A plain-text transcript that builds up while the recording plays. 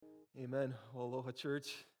Amen. Well, aloha, church.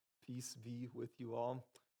 Peace be with you all.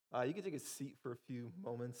 You can take a seat for a few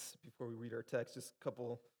moments before we read our text. Just a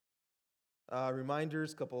couple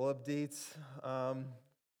reminders, couple updates. Um,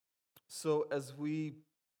 as we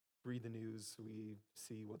read the news, we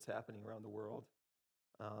see what's happening around the world.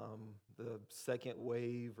 The second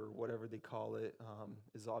wave, or whatever they call it,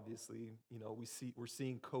 is obviously, we're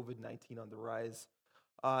seeing COVID-19 on the rise.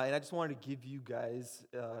 And I just wanted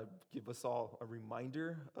to give us all a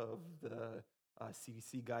reminder of the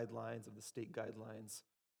CDC guidelines, of the state guidelines,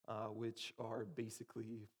 which are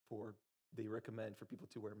basically they recommend for people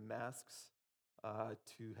to wear masks,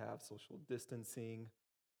 to have social distancing,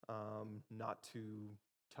 not to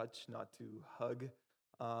touch, not to hug.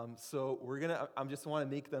 I'm just want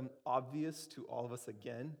to make them obvious to all of us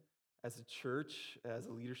again. As a church, as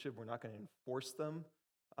a leadership, we're not going to enforce them.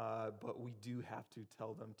 But we do have to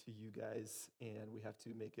tell them to you guys, and we have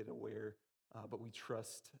to make it aware. But we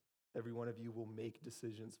trust every one of you will make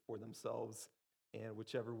decisions for themselves, and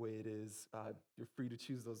whichever way it is, you're free to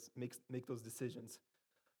choose make those decisions.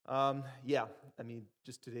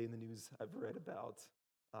 Just today in the news, I've read about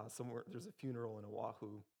somewhere there's a funeral in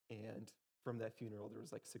Oahu, and from that funeral, there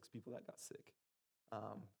was like 6 people that got sick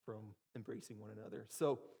from embracing one another.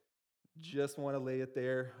 So just want to lay it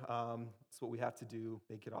there. It's what we have to do,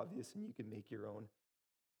 make it obvious, and you can make your own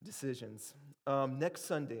decisions. Next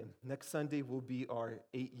Sunday will be our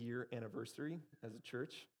 8-year anniversary as a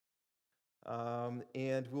church.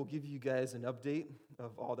 And we'll give you guys an update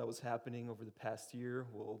of all that was happening over the past year.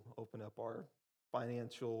 We'll open up our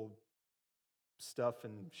financial stuff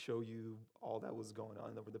and show you all that was going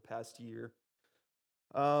on over the past year.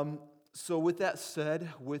 So with that said,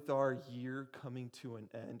 with our year coming to an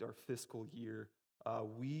end, our fiscal year,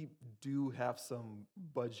 we do have some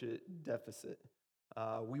budget deficit.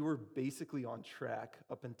 We were basically on track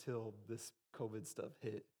up until this COVID stuff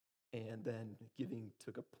hit, and then giving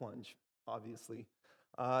took a plunge, obviously.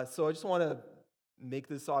 So I just want to make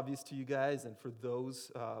this obvious to you guys, and for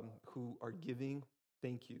those who are giving,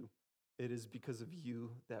 thank you. It is because of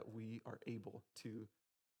you that we are able to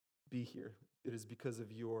be here. It is because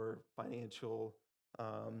of your financial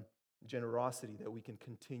generosity that we can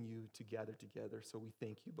continue to gather together. So we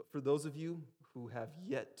thank you. But for those of you who have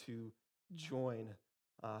yet to join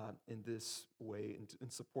in this way,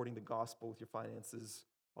 in supporting the gospel with your finances,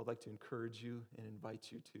 I'd like to encourage you and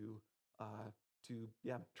invite you to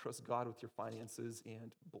trust God with your finances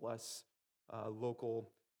and bless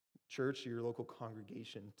local church, your local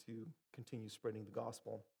congregation, to continue spreading the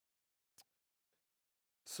gospel.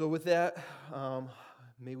 So with that,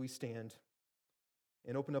 may we stand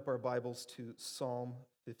and open up our Bibles to Psalm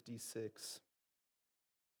 56.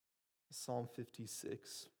 Psalm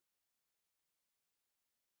 56.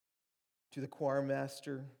 To the choir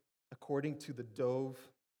master, according to the dove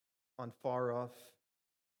on far-off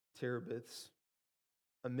terebinths,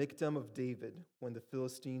 a miktam of David when the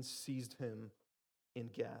Philistines seized him in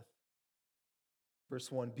Gath. Verse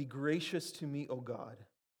 1, Be gracious to me, O God,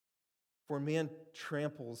 for man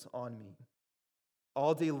tramples on me.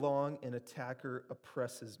 All day long an attacker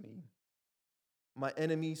oppresses me. My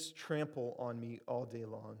enemies trample on me all day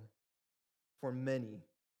long, for many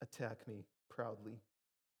attack me proudly.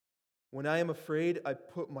 When I am afraid, I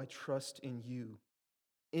put my trust in you.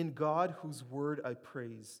 In God, whose word I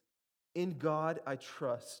praise. In God I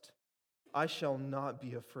trust. I shall not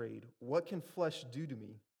be afraid. What can flesh do to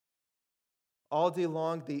me? All day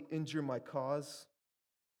long they injure my cause.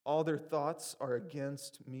 All their thoughts are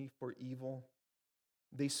against me for evil.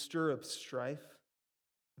 They stir up strife.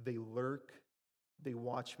 They lurk. They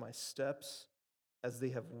watch my steps as they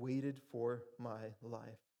have waited for my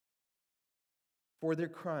life. For their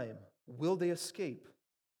crime, will they escape?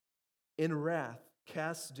 In wrath,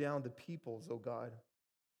 cast down the peoples, O God.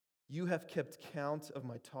 You have kept count of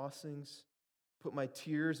my tossings, put my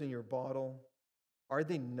tears in your bottle. Are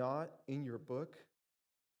they not in your book?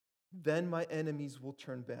 Then my enemies will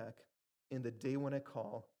turn back in the day when I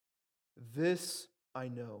call. This I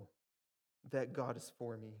know, that God is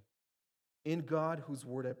for me. In God, whose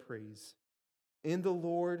word I praise. In the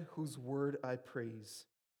Lord, whose word I praise.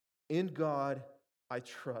 In God I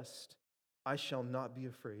trust. I shall not be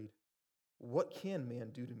afraid. What can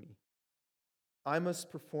man do to me? I must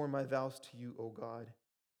perform my vows to you, O God.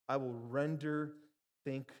 I will render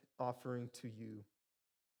thank offering to you.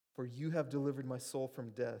 For you have delivered my soul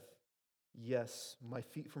from death, yes, my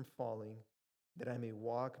feet from falling, that I may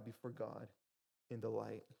walk before God in the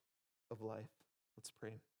light of life. Let's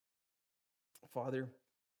pray. Father,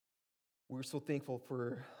 we're so thankful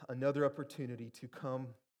for another opportunity to come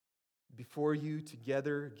before you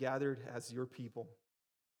together, gathered as your people.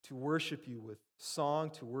 to worship you with song,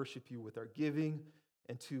 to worship you with our giving,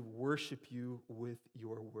 and to worship you with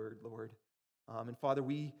your word, Lord. And Father,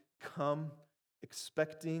 we come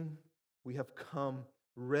expecting, we have come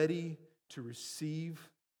ready to receive.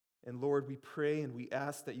 And Lord, we pray and we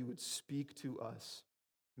ask that you would speak to us.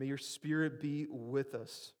 May your Spirit be with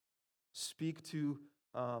us. Speak to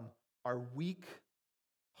our weak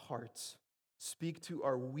hearts. Speak to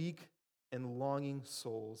our weak and longing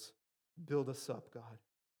souls. Build us up, God,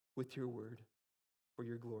 with your word for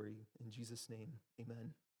your glory. In Jesus' name,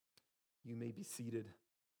 amen. You may be seated.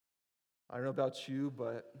 I don't know about you,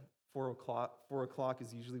 but 4 o'clock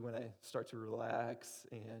is usually when I start to relax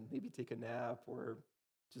and maybe take a nap or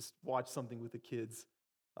just watch something with the kids.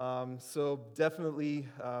 So definitely,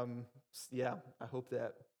 I hope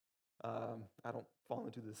that I don't fall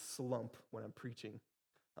into this slump when I'm preaching,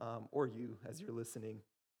 or you as you're listening.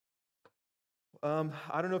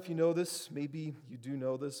 I don't know if you know this, maybe you do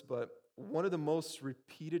know this, but one of the most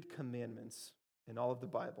repeated commandments in all of the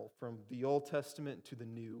Bible, from the Old Testament to the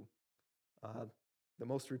New, the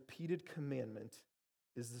most repeated commandment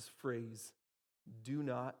is this phrase, do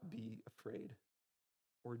not be afraid,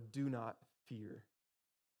 or do not fear.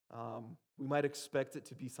 We might expect it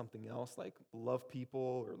to be something else, like love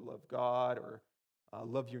people, or love God, or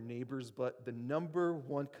love your neighbors, but the number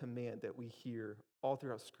one command that we hear all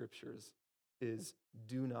throughout Scriptures is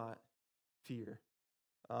do not fear.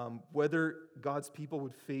 Whether God's people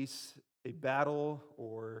would face a battle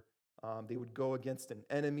or they would go against an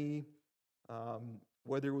enemy,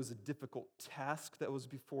 whether it was a difficult task that was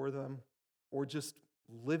before them, or just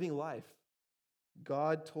living life,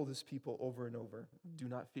 God told his people over and over, do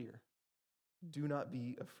not fear. Do not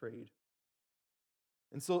be afraid.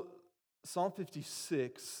 And so Psalm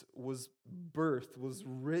 56 was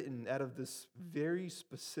written out of this very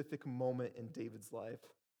specific moment in David's life.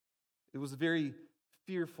 It was a very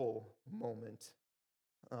fearful moment.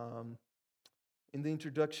 In the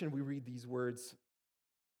introduction, we read these words,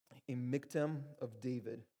 a Michtam of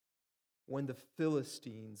David, when the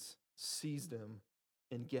Philistines seized him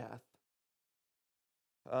in Gath.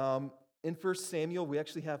 In 1 Samuel, we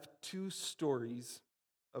actually have two stories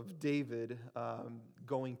of David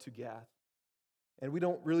going to Gath. And we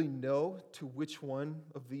don't really know to which one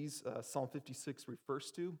of these Psalm 56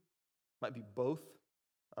 refers to. Might be both.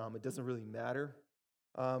 It doesn't really matter.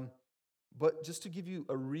 But just to give you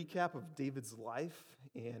a recap of David's life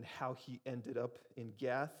and how he ended up in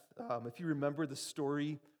Gath, if you remember the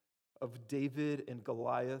story of David and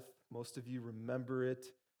Goliath, most of you remember it.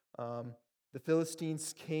 The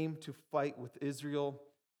Philistines came to fight with Israel,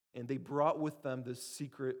 and they brought with them this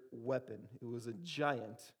secret weapon. It was a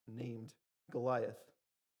giant named Goliath.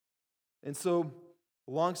 And so,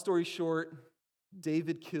 long story short,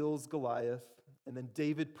 David kills Goliath, and then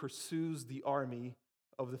David pursues the army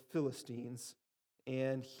of the Philistines,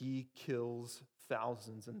 and he kills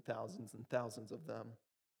thousands and thousands and thousands of them.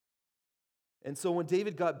 And so when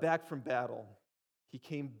David got back from battle, he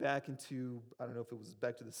came back into, I don't know if it was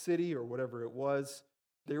back to the city or whatever it was,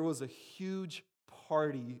 there was a huge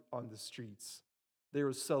party on the streets. There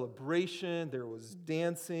was celebration, there was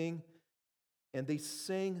dancing, and they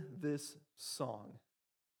sang this song.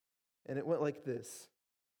 And it went like this.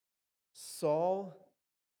 Saul,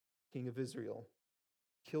 king of Israel,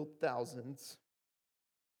 killed thousands.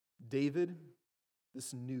 David,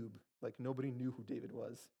 this noob, like nobody knew who David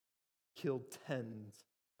was, killed tens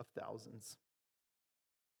of thousands.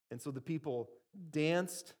 And so the people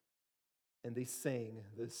danced and they sang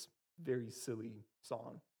this very silly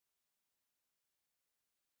song.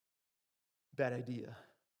 Bad idea.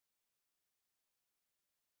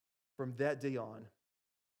 From that day on,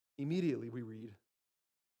 immediately we read,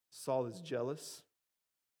 Saul is jealous,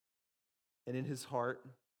 and in his heart,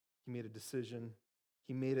 he made a decision.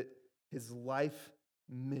 He made it his life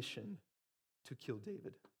mission to kill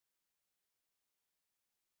David.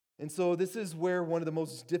 And so this is where one of the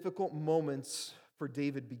most difficult moments for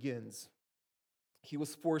David begins. He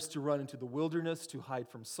was forced to run into the wilderness to hide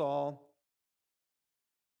from Saul.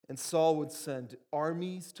 And Saul would send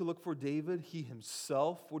armies to look for David. He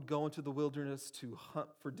himself would go into the wilderness to hunt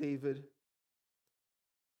for David.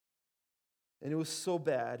 And it was so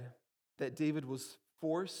bad that David was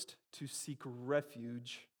forced to seek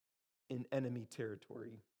refuge in enemy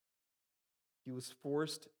territory. He was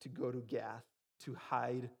forced to go to Gath to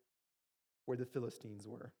hide where the Philistines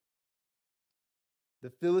were. The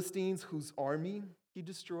Philistines whose army he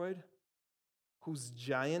destroyed, whose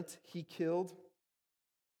giant he killed,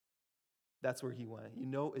 that's where he went. You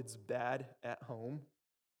know it's bad at home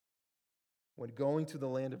when going to the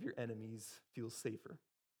land of your enemies feels safer.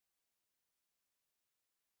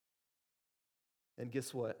 And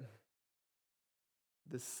guess what?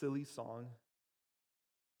 This silly song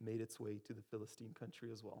made its way to the Philistine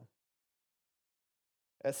country as well.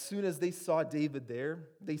 As soon as they saw David there,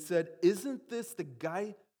 they said, "Isn't this the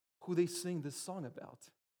guy who they sing this song about?"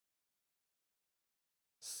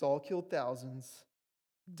 Saul killed thousands,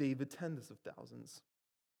 David tens of thousands.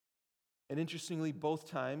 And interestingly, both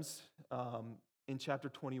times in chapter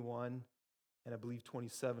 21 and I believe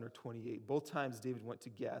 27 or 28, both times David went to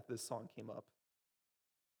Gath, this song came up.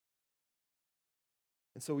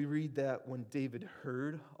 And so we read that when David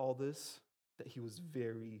heard all this, that he was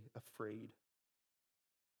very afraid,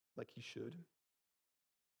 like he should.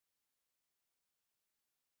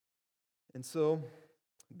 And so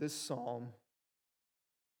this psalm,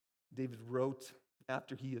 David wrote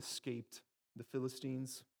after he escaped the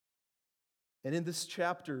Philistines. And in this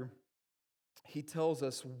chapter, he tells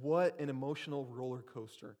us what an emotional roller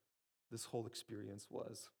coaster this whole experience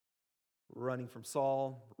was. Running from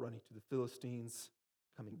Saul, running to the Philistines,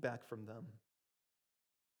 coming back from them.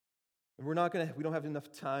 And we don't have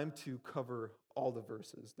enough time to cover all the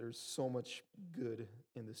verses. There's so much good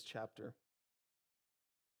in this chapter.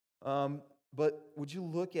 But would you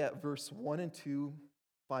look at verse 1 and 2,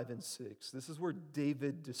 5 and 6? This is where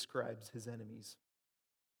David describes his enemies.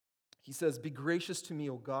 He says, "Be gracious to me,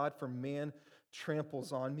 O God, for man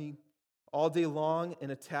tramples on me. All day long an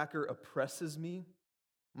attacker oppresses me.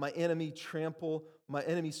 My enemies trample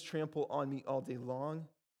on me all day long,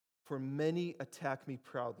 for many attack me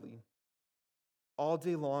proudly. All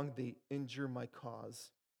day long they injure my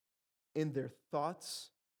cause. All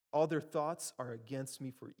their thoughts are against me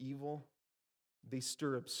for evil. They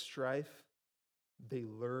stir up strife. They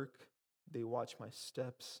lurk. They watch my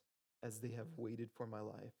steps as they have waited for my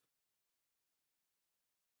life."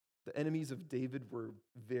 The enemies of David were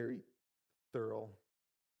very thorough.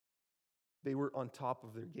 They were on top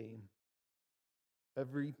of their game.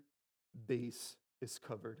 Every base is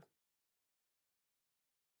covered.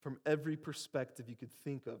 From every perspective you could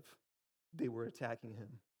think of, they were attacking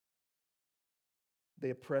him.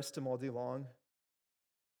 They oppressed him all day long.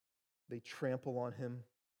 They trample on him.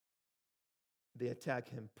 They attack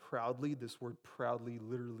him proudly. This word proudly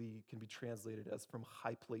literally can be translated as from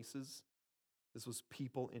high places. This was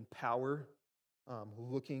people in power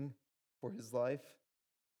looking for his life.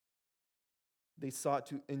 They sought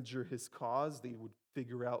to injure his cause. They would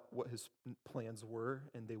figure out what his plans were,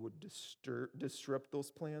 and they would disrupt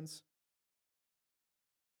those plans.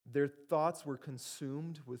 Their thoughts were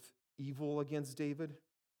consumed with evil against David.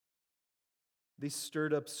 They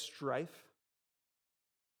stirred up strife,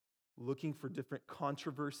 looking for different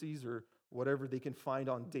controversies or whatever they can find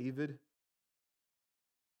on David.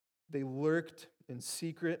 They lurked in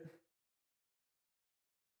secret.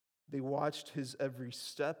 They watched his every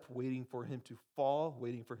step, waiting for him to fall,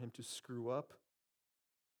 waiting for him to screw up.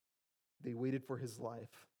 They waited for his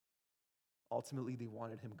life. Ultimately, they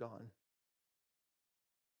wanted him gone.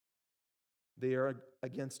 They are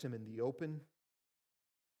against him in the open.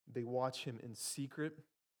 They watch him in secret.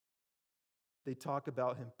 They talk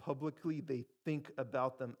about him publicly. They think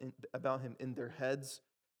about him in their heads.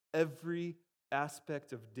 Every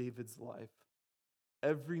aspect of David's life,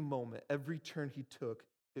 every moment, every turn he took,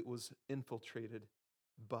 it was infiltrated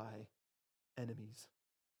by enemies.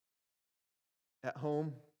 At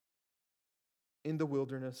home, in the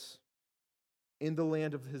wilderness, in the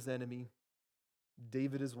land of his enemy,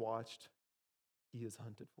 David is watched, he is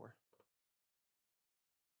hunted for.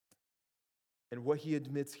 And what he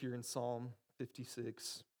admits here in Psalm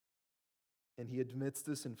 56, and he admits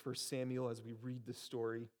this in 1 Samuel as we read the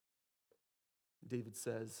story, David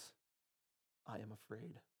says, "I am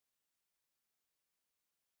afraid."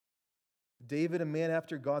 David, a man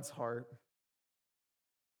after God's heart,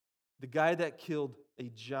 the guy that killed a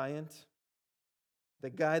giant, the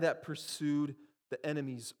guy that pursued the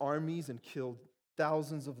enemy's armies and killed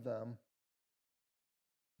thousands of them,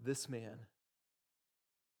 this man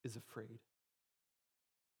is afraid.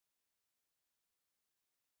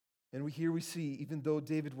 And here we see, even though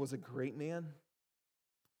David was a great man,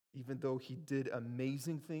 even though he did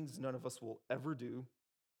amazing things none of us will ever do,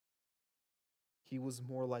 he was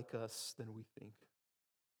more like us than we think.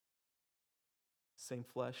 Same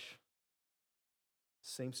flesh,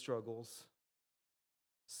 same struggles,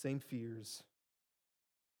 same fears.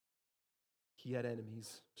 He had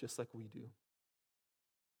enemies just like we do.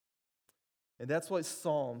 And that's why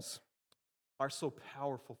Psalms are so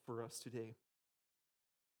powerful for us today.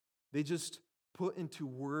 They just put into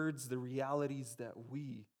words the realities that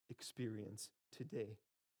we experience today.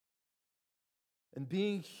 And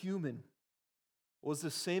being human was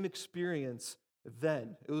the same experience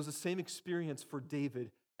then. It was the same experience for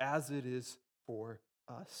David as it is for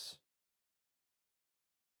us.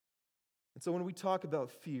 And so when we talk about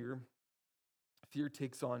fear, fear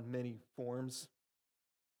takes on many forms.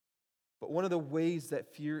 But one of the ways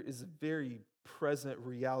that fear is a very present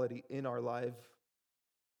reality in our life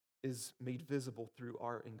is made visible through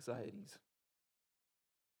our anxieties.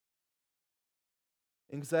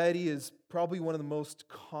 Anxiety is probably one of the most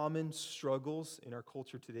common struggles in our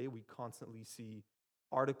culture today. We constantly see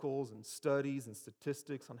articles and studies and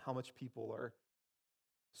statistics on how much people are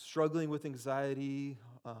struggling with anxiety,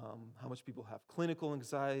 how much people have clinical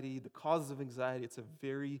anxiety, the causes of anxiety. It's a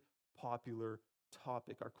very popular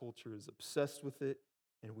topic. Our culture is obsessed with it,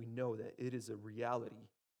 and we know that it is a reality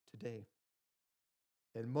today.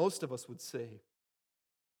 And most of us would say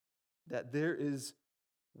that there is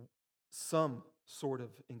some sort of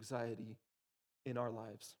anxiety in our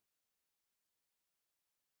lives.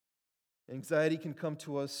 Anxiety can come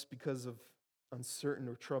to us because of uncertain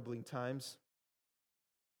or troubling times.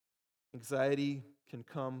 Anxiety can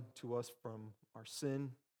come to us from our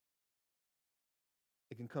sin.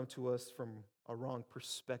 It can come to us from a wrong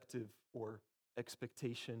perspective or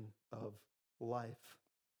expectation of life.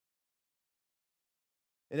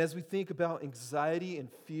 And as we think about anxiety and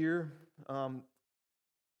fear,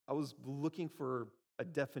 I was looking for a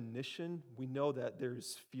definition. We know that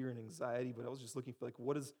there's fear and anxiety, but I was just looking for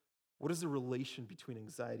what is the relation between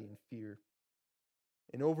anxiety and fear?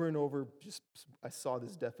 And over, just I saw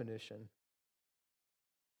this definition.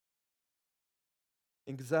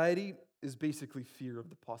 Anxiety is basically fear of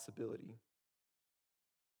the possibility.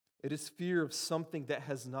 It is fear of something that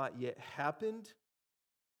has not yet happened,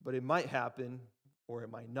 but it might happen or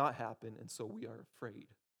it might not happen, and so we are afraid.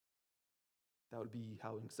 That would be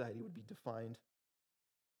how anxiety would be defined.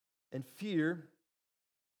 And fear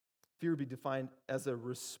would be defined as a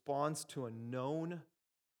response to a known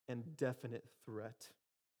and definite threat.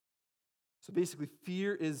 So basically,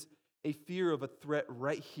 fear is a fear of a threat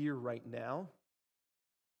right here, right now.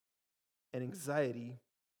 And anxiety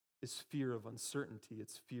is fear of uncertainty.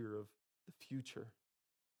 It's fear of the future.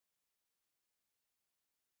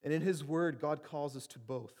 And in His Word, God calls us to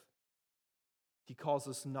both. He calls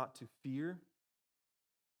us not to fear,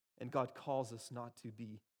 and God calls us not to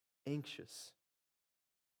be anxious.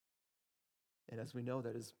 And as we know,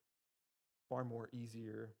 that is far more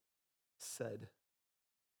easier said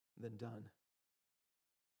than done.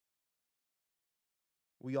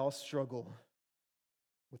 We all struggle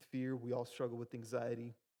with fear. We all struggle with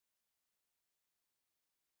anxiety.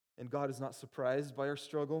 And God is not surprised by our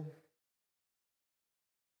struggle.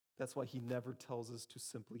 That's why He never tells us to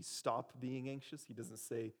simply stop being anxious. He doesn't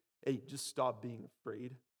say, hey, just stop being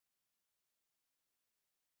afraid.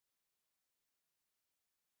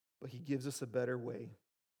 But He gives us a better way.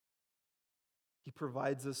 He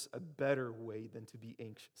provides us a better way than to be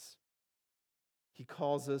anxious. He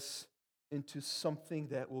calls us into something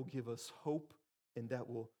that will give us hope and that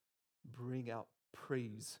will bring out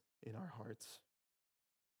praise in our hearts.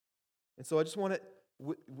 And so I just want to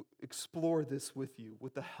explore this with you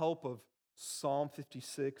with the help of Psalm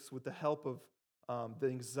 56, with the help of the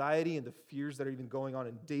anxiety and the fears that are even going on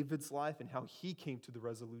in David's life and how he came to the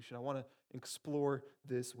resolution. I want to explore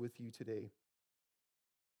this with you today.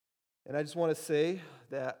 And I just want to say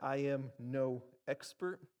that I am no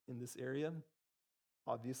expert in this area,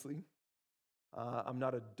 obviously. I'm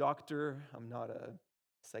not a doctor. I'm not a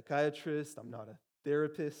psychiatrist. I'm not a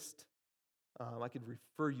therapist. I could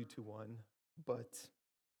refer you to one, but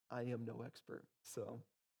I am no expert. So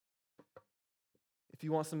if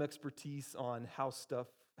you want some expertise on how stuff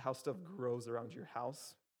grows around your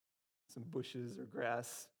house, some bushes or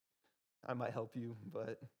grass, I might help you.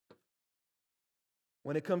 But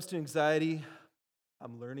when it comes to anxiety,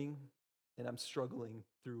 I'm learning and I'm struggling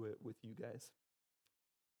through it with you guys.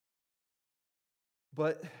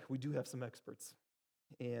 But we do have some experts.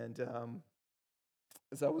 And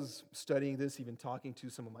as I was studying this, even talking to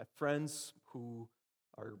some of my friends who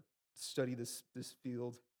study this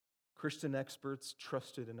field, Christian experts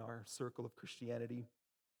trusted in our circle of Christianity,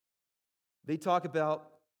 they talk about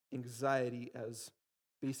anxiety as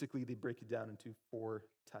basically they break it down into 4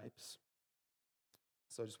 types.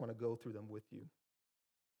 So I just want to go through them with you.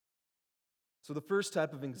 So the first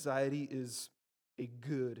type of anxiety is a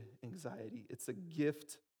good anxiety. It's a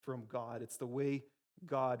gift from God. It's the way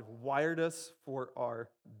God wired us for our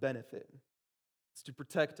benefit. It's to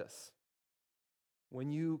protect us.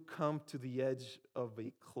 When you come to the edge of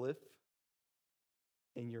a cliff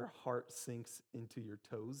and your heart sinks into your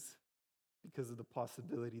toes because of the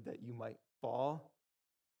possibility that you might fall,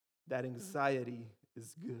 that anxiety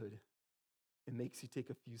is good. It makes you take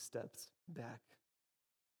a few steps back.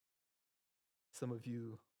 Some of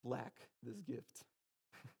you lack this gift.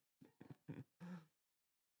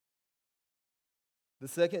 The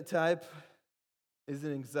second type is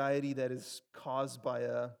an anxiety that is caused by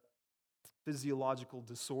a physiological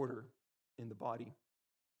disorder in the body.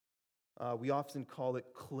 We often call it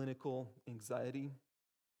clinical anxiety.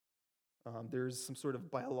 There's some sort of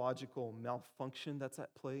biological malfunction that's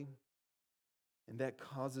at play, and that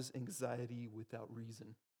causes anxiety without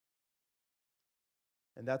reason.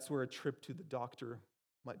 And that's where a trip to the doctor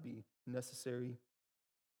might be necessary.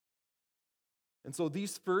 And so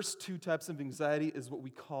these first two types of anxiety is what we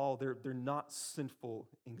call, they're not sinful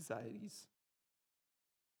anxieties.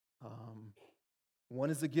 One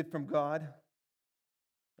is a gift from God,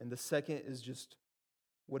 and the second is just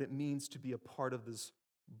what it means to be a part of this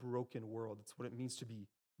broken world. It's what it means to be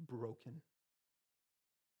broken.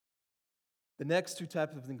 The next two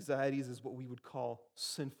types of anxieties is what we would call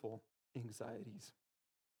sinful anxieties.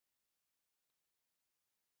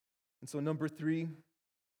 And so number 3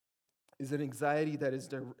 is an anxiety that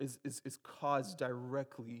is caused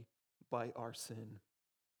directly by our sin.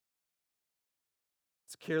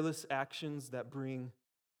 It's careless actions that bring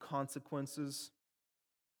consequences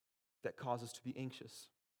that cause us to be anxious.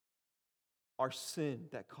 Our sin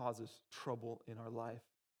that causes trouble in our life.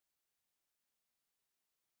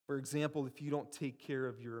 For example, if you don't take care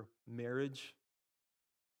of your marriage,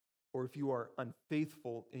 or if you are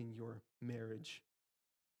unfaithful in your marriage,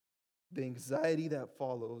 the anxiety that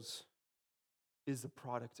follows is a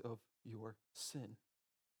product of your sin.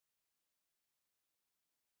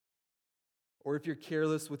 Or if you're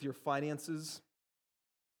careless with your finances,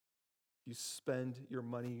 you spend your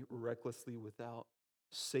money recklessly without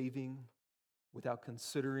saving, without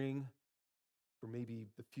considering for maybe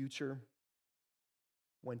the future.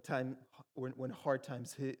 When hard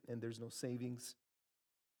times hit and there's no savings,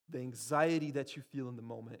 the anxiety that you feel in the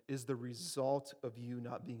moment is the result of you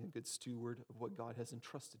not being a good steward of what God has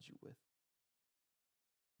entrusted you with.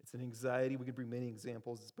 It's an anxiety, we could bring many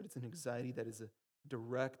examples, but it's an anxiety that is a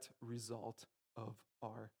direct result of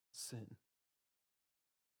our sin.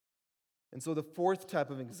 And so the fourth type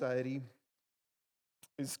of anxiety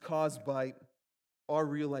is caused by our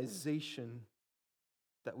realization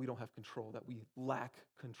that we don't have control, that we lack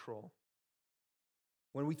control.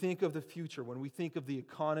 When we think of the future, when we think of the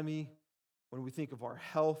economy, when we think of our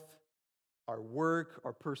health, our work,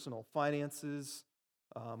 our personal finances,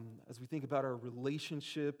 as we think about our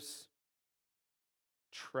relationships,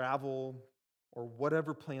 travel, or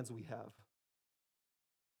whatever plans we have,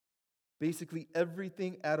 basically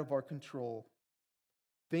everything out of our control,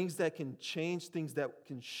 things that can change, things that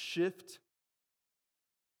can shift,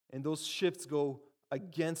 and those shifts go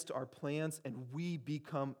against our plans and we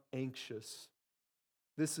become anxious.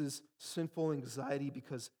 This is sinful anxiety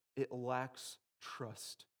because it lacks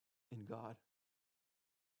trust in God.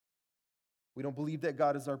 We don't believe that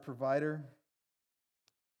God is our provider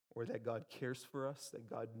or that God cares for us, that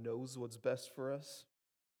God knows what's best for us.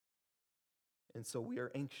 And so we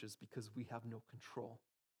are anxious because we have no control.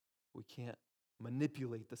 We can't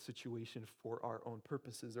manipulate the situation for our own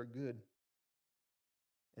purposes or good.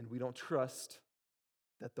 And we don't trust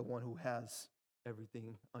that the one who has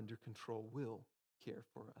everything under control will care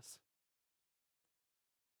for us.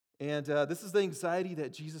 And this is the anxiety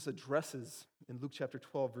that Jesus addresses in Luke chapter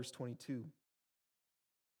 12, verse 22.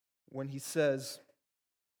 When he says,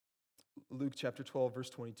 Luke chapter 12, verse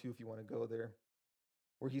 22, if you want to go there,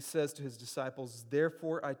 where he says to his disciples,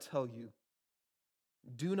 "Therefore I tell you,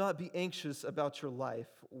 do not be anxious about your life,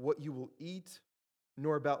 what you will eat,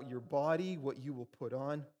 nor about your body, what you will put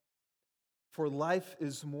on. For life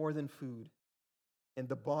is more than food, and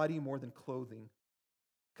the body more than clothing.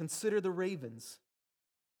 Consider the ravens.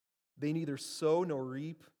 They neither sow nor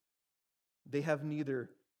reap. They have neither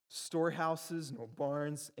storehouses nor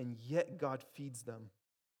barns, and yet God feeds them.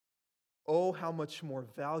 Oh, how much more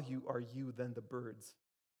value are you than the birds?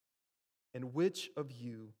 And which of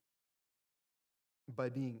you, by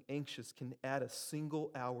being anxious, can add a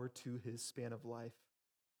single hour to his span of life?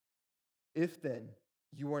 If then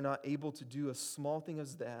you are not able to do a small thing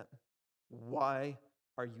as that, why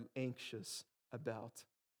are you anxious about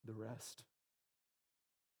the rest?"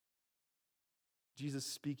 Jesus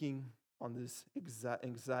speaking on this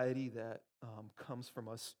anxiety that comes from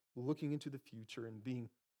us looking into the future and being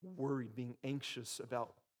worried, being anxious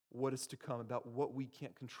about what is to come, about what we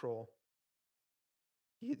can't control.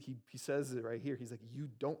 He says it right here. He's like, you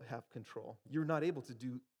don't have control. You're not able to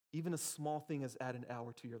do even a small thing as add an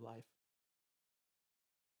hour to your life.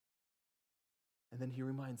 And then he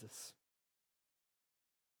reminds us,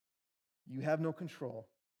 you have no control,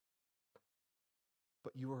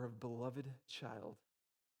 but you are a beloved child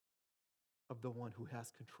of the one who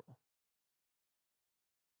has control.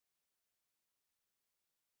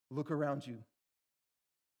 Look around you.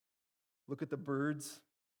 Look at the birds,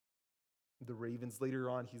 the ravens. Later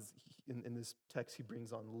on, in this text, he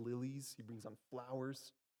brings on lilies, he brings on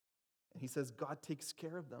flowers, and he says, God takes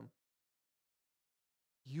care of them.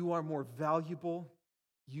 You are more valuable,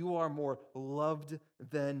 you are more loved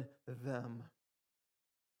than them.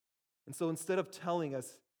 And so instead of telling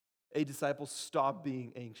us, hey, disciples, stop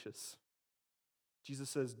being anxious, Jesus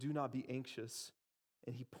says, do not be anxious.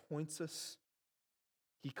 And he points us,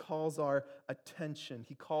 he calls our attention,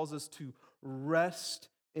 he calls us to rest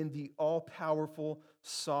in the all-powerful,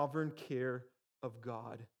 sovereign care of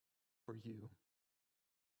God for you.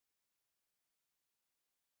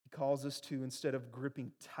 He calls us to, instead of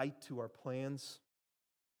gripping tight to our plans,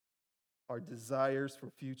 our desires for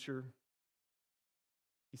future,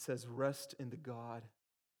 he says, rest in the God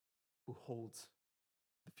who holds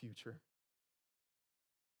the future.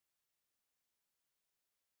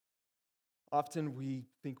 Often we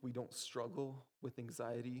think we don't struggle with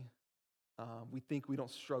anxiety. We think we don't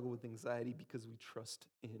struggle with anxiety because we trust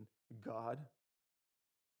in God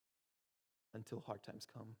until hard times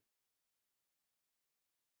come.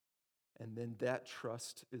 And then that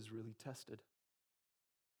trust is really tested.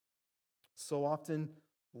 So often,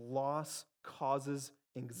 loss causes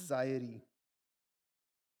anxiety.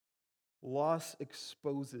 Loss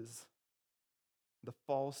exposes the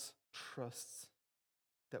false trusts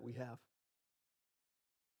that we have.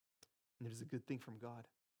 And it is a good thing from God.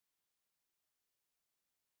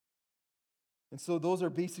 And so those are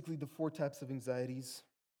basically the 4 types of anxieties.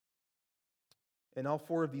 And all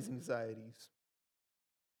 4 of these anxieties,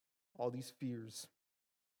 all these fears,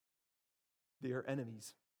 they are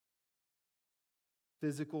enemies.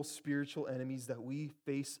 Physical, spiritual enemies that we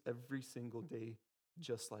face every single day,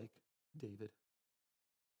 just like David.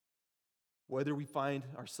 Whether we find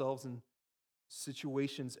ourselves in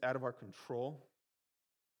situations out of our control,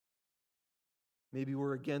 maybe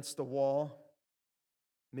we're against the wall,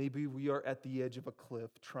 maybe we are at the edge of a cliff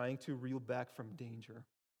trying to reel back from danger.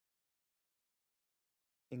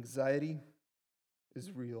 Anxiety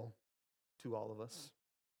is real to all of us.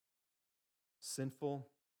 Sinful,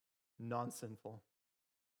 non-sinful.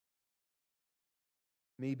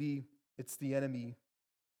 Maybe it's the enemy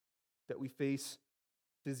that we face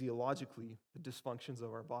physiologically, the dysfunctions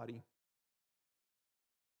of our body.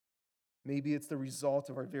 Maybe it's the result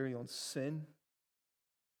of our very own sin,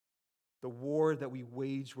 the war that we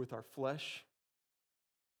wage with our flesh,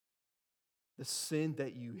 the sin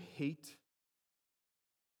that you hate.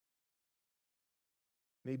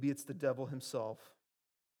 Maybe it's the devil himself.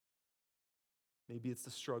 Maybe it's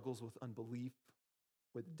the struggles with unbelief,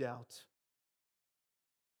 with doubt.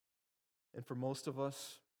 And for most of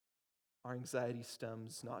us, our anxiety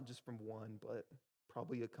stems not just from one, but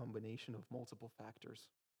probably a combination of multiple factors.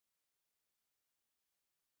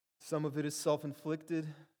 Some of it is self-inflicted,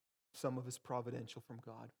 some of it is providential from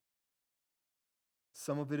God.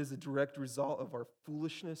 Some of it is a direct result of our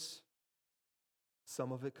foolishness.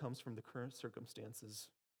 Some of it comes from the current circumstances.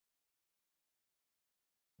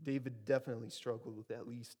 David definitely struggled with at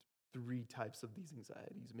least 3 types of these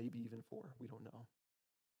anxieties, maybe even 4, we don't know.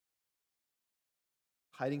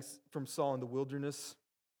 Hiding from Saul in the wilderness,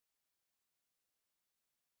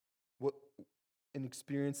 and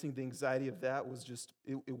experiencing the anxiety of that was just,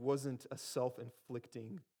 it wasn't a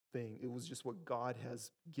self-inflicting thing. It was just what God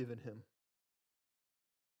has given him.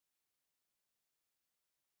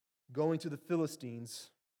 Going to the Philistines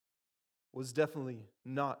was definitely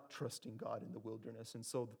not trusting God in the wilderness. And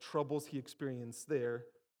so the troubles he experienced there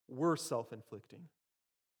were self-inflicting.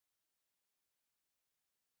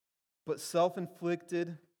 But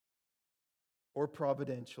self-inflicted or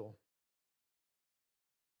providential,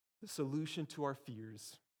 the solution to our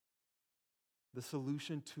fears, the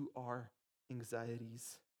solution to our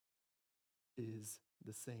anxieties is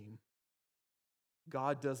the same.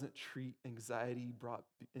 God doesn't treat anxiety brought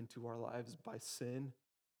into our lives by sin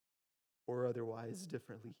or otherwise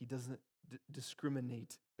differently. He doesn't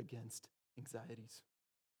discriminate against anxieties.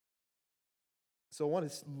 So I want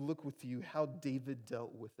to look with you how David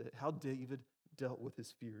dealt with it, how David dealt with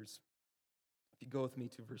his fears. If you go with me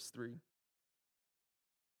to verse 3.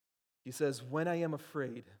 He says, when I am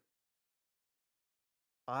afraid,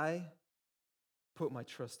 I put my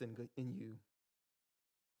trust in you.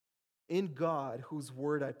 In God, whose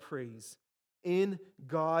word I praise, in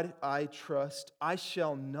God I trust. I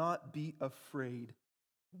shall not be afraid.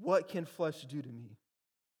 What can flesh do to me?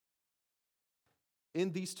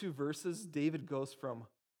 In these 2 verses, David goes from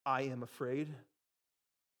I am afraid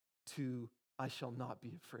to I shall not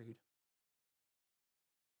be afraid.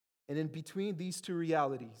 And in between these two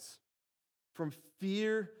realities, from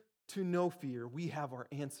fear to no fear, we have our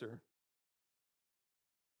answer.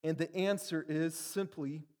 And the answer is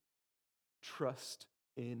simply trust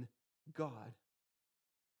in God.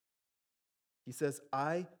 He says,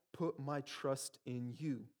 I put my trust in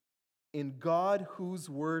you. In God, whose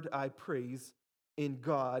word I praise, in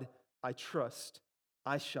God I trust.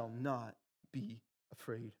 I shall not be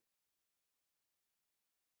afraid.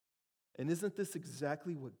 And isn't this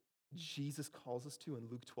exactly what Jesus calls us to in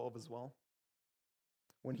Luke 12 as well?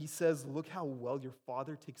 When he says, look how well your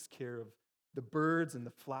Father takes care of the birds and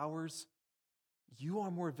the flowers, you are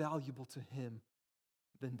more valuable to him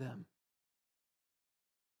than them.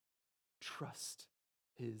 Trust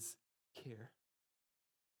his care.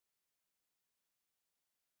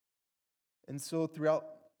 And so throughout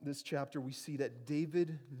this chapter, we see that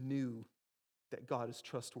David knew that God is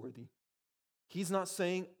trustworthy. He's not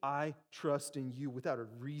saying, I trust in you without a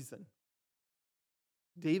reason.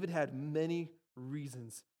 David had many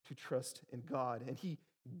reasons to trust in God, and he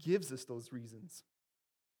gives us those reasons.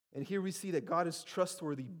 And here we see that God is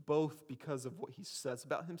trustworthy both because of what he says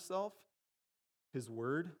about himself, his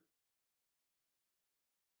word,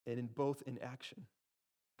 and in action.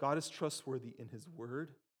 God is trustworthy in his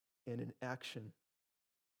word and in action.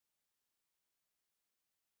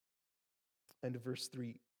 And verse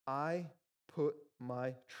 3, I put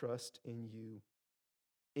my trust in you,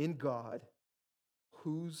 in God,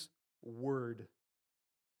 whose word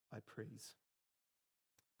I praise.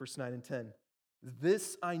 Verse 9 and 10,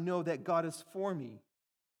 this I know that God is for me,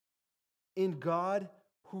 in God,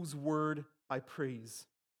 whose word I praise,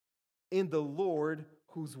 in the Lord,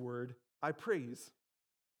 whose word I praise.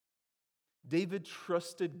 David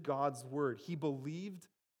trusted God's word. He believed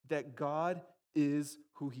that God is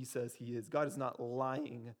who he says he is. God is not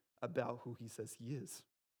lying about who he says he is.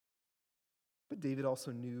 But David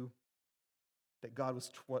also knew that God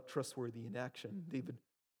was trustworthy in action. David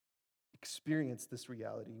experienced this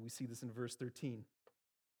reality. We see this in verse 13.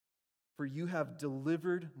 For you have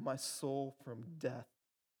delivered my soul from death.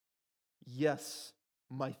 Yes,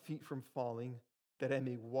 my feet from falling, that I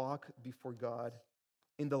may walk before God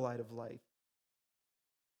in the light of life.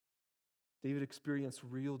 David experienced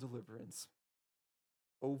real deliverance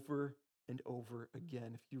over and over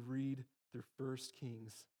again. If you read through 1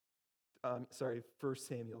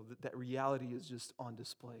 Samuel, that reality is just on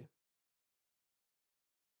display.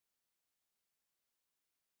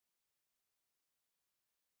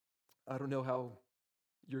 I don't know how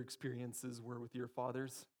your experiences were with your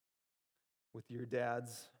fathers, with your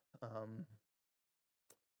dads.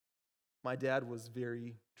 My dad was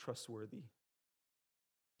very trustworthy.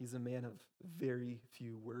 He's a man of very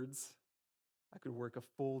few words. I could work a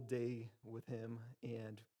full day with him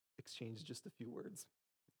and exchange just a few words.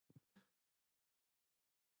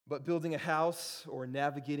 But building a house or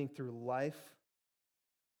navigating through life,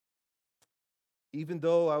 even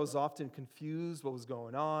though I was often confused what was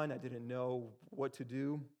going on, I didn't know what to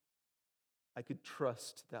do, I could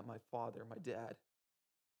trust that my father, my dad,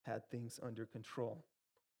 had things under control.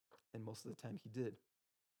 And most of the time he did.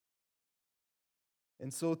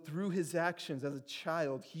 And so through his actions as a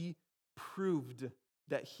child, he proved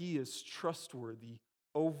that he is trustworthy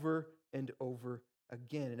over and over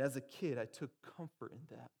again. And as a kid, I took comfort in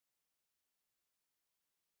that.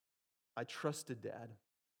 I trusted Dad.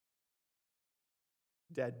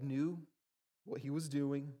 Dad knew what he was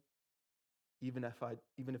doing, even if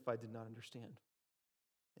I did not understand.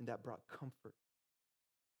 And that brought comfort.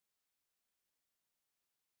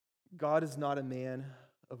 God is not a man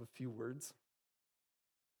of a few words.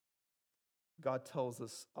 God tells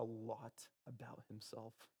us a lot about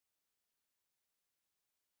himself.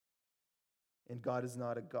 And God is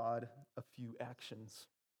not a God of few actions.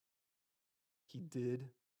 He did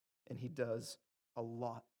and he does a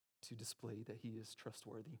lot to display that he is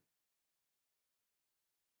trustworthy.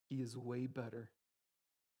 He is way better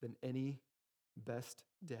than any best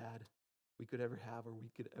dad we could ever have or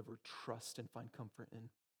we could ever trust and find comfort in.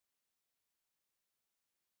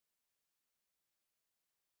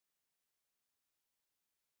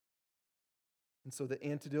 And so the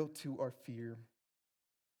antidote to our fear,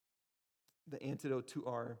 the antidote to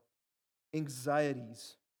our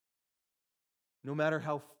anxieties, no matter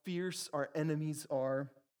how fierce our enemies are,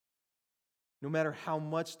 no matter how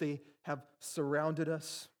much they have surrounded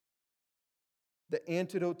us, the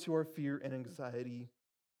antidote to our fear and anxiety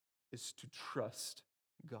is to trust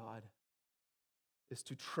God, is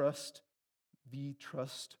to trust the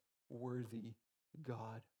trustworthy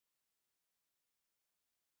God.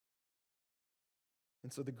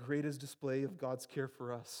 And so the greatest display of God's care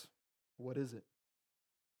for us, what is it?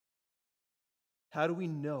 How do we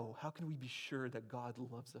know? How can we be sure that God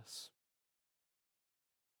loves us?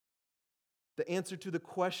 The answer to the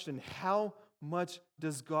question, how much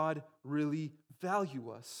does God really value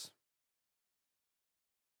us,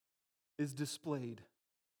 is displayed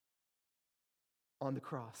on the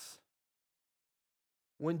cross.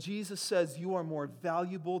 When Jesus says you are more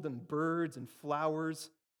valuable than birds and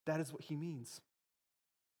flowers, that is what he means.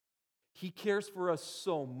 He cares for us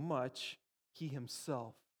so much, he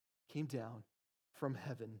himself came down from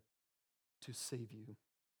heaven to save you.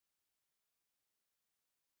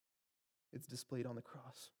 It's displayed on the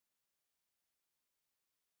cross.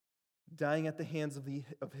 Dying at the hands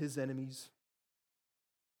of his enemies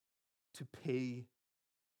to pay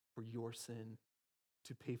for your sin,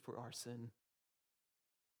 to pay for our sin,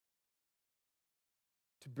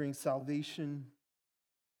 to bring salvation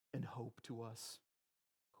and hope to us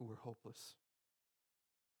who were hopeless.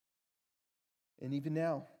 And even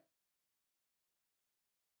now,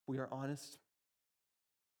 if we are honest,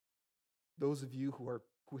 those of you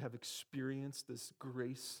who have experienced this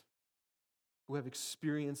grace, who have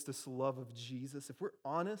experienced this love of Jesus, if we're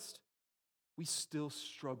honest, we still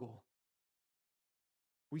struggle.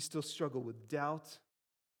 We still struggle with doubt,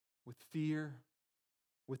 with fear,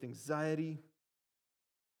 with anxiety,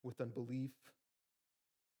 with unbelief,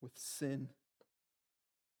 with sin.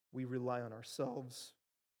 We rely on ourselves.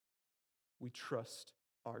 We trust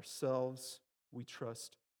ourselves. We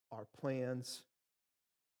trust our plans.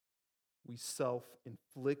 We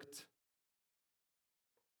self-inflict.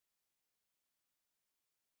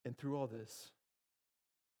 And through all this,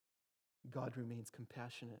 God remains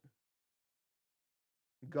compassionate.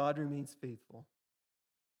 God remains faithful,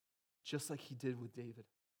 just like he did with David.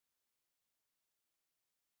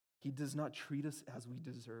 He does not treat us as we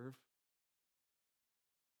deserve.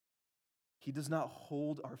 He does not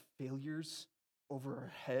hold our failures over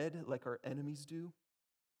our head like our enemies do.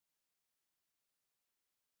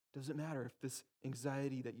 Doesn't matter if this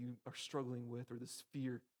anxiety that you are struggling with or this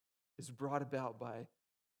fear is brought about by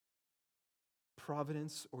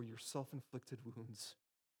providence or your self-inflicted wounds.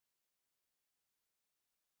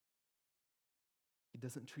 He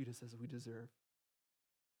doesn't treat us as we deserve.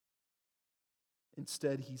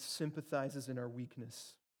 Instead, he sympathizes in our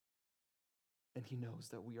weakness, and he knows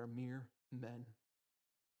that we are mere men.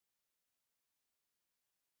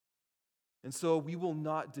 And so we will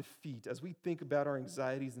not defeat, as we think about our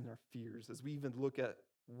anxieties and our fears, as we even look at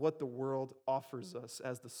what the world offers us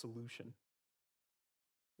as the solution,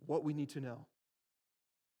 what we need to know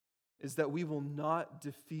is that we will not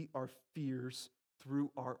defeat our fears through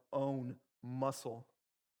our own muscle.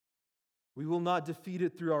 We will not defeat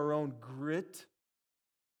it through our own grit,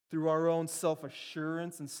 through our own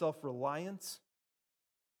self-assurance and self-reliance,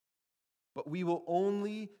 but we will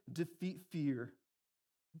only defeat fear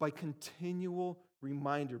by continual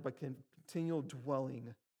reminder, by continual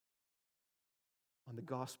dwelling on the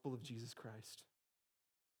gospel of Jesus Christ,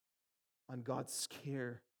 on God's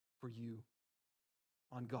care for you,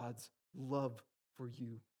 on God's love for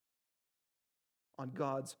you, on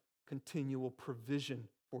God's continual provision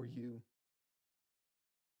for you,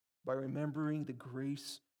 by remembering the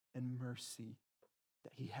grace and mercy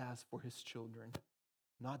that he has for his children,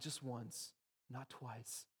 not just once, not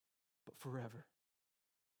twice, but forever.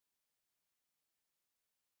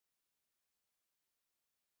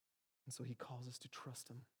 And so he calls us to trust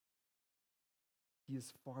him. He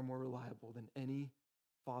is far more reliable than any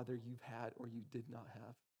father you've had or you did not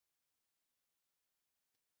have.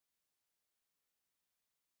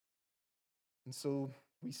 And so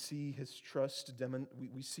we see his trust,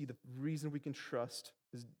 we see the reason we can trust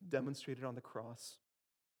is demonstrated on the cross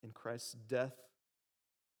in Christ's death.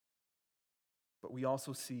 But we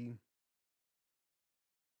also see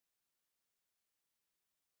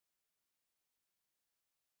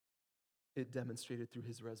it demonstrated through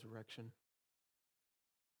his resurrection.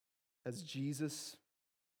 As Jesus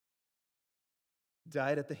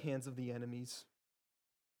died at the hands of the enemies,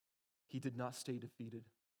 he did not stay defeated.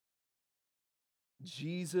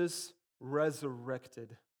 Jesus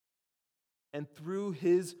resurrected. And through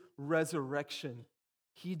his resurrection,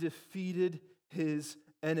 he defeated his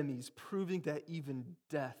enemies, proving that even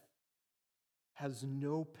death has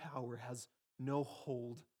no power, has no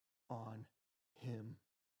hold on him.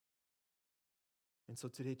 And so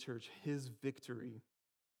today, church, his victory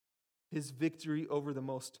over the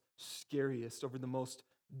most scariest, over the most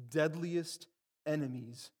deadliest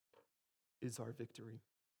enemies is our victory.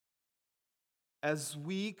 As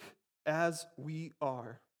weak as we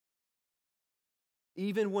are,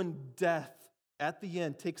 even when death at the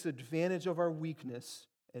end takes advantage of our weakness,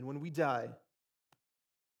 and when we die,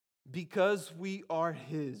 because we are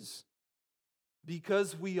his,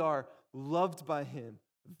 because we are loved by him,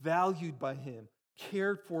 valued by him,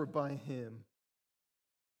 cared for by him,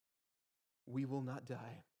 we will not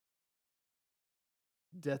die.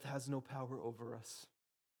 Death has no power over us.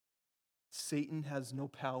 Satan has no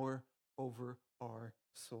power over our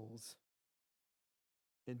souls.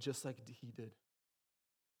 And just like he did,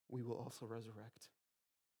 we will also resurrect.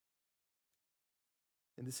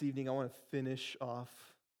 And this evening, I want to finish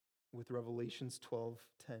off with Revelations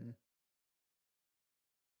 12:10.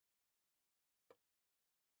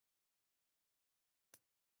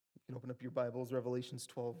 You can open up your Bibles, Revelations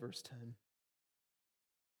 12, verse 10.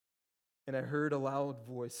 And I heard a loud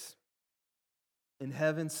voice in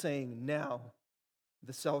heaven saying, "Now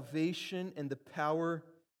the salvation and the power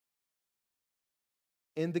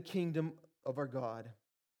and the kingdom of our God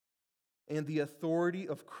and the authority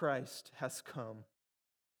of Christ has come.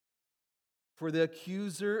 For the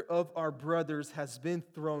accuser of our brothers has been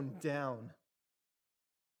thrown down,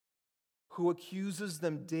 who accuses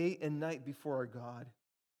them day and night before our God.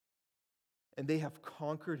 And they have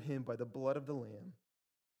conquered him by the blood of the Lamb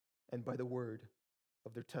and by the word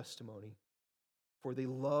of their testimony. For they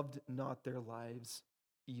loved not their lives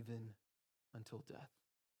even until death."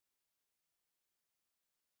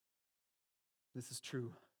 This is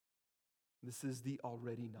true. This is the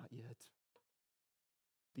already not yet.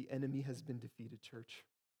 The enemy has been defeated, church.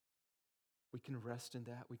 We can rest in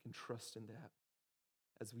that. We can trust in that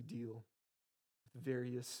as we deal with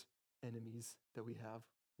various enemies that we have.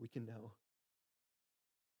 We can know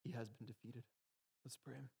he has been defeated. Let's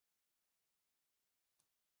pray.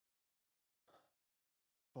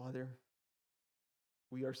 Father,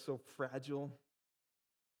 we are so fragile.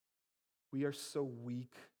 We are so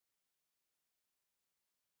weak.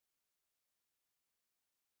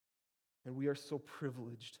 And we are so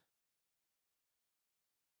privileged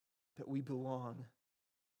that we belong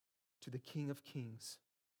to the King of Kings,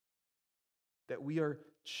 that we are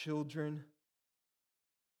children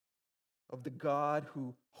of the God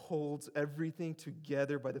who holds everything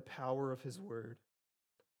together by the power of his word.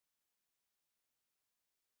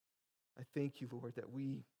 I thank you, Lord, that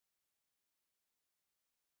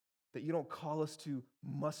you don't call us to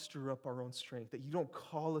muster up our own strength, that you don't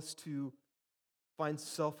call us to find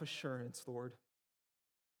self-assurance, Lord,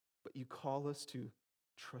 but you call us to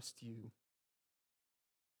trust you.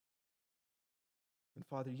 And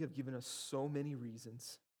Father, you have given us so many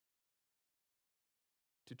reasons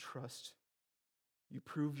to trust. You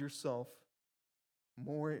prove yourself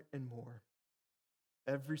more and more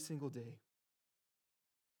every single day.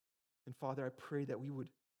 And Father, I pray that we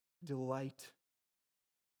would delight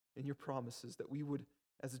in your promises, that we would,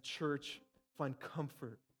 as a church, find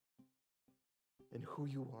comfort in who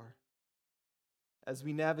you are. As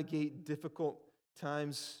we navigate difficult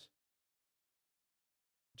times,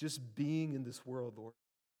 just being in this world, Lord.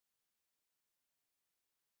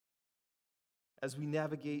 As we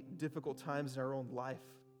navigate difficult times in our own life,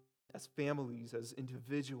 as families, as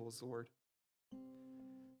individuals, Lord.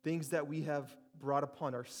 Things that we have brought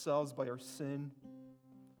upon ourselves by our sin,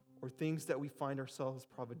 or things that we find ourselves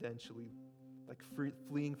providentially, like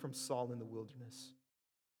fleeing from Saul in the wilderness.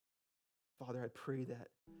 Father, I pray that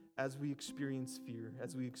as we experience fear,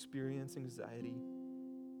 as we experience anxiety,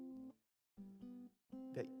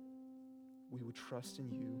 that we would trust in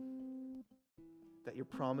you, that your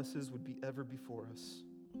promises would be ever before us,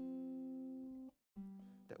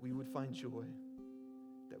 that we would find joy,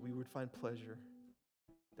 that we would find pleasure,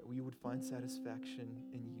 that we would find satisfaction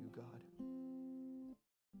in you, God.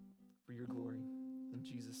 For your glory, in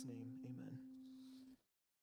Jesus' name.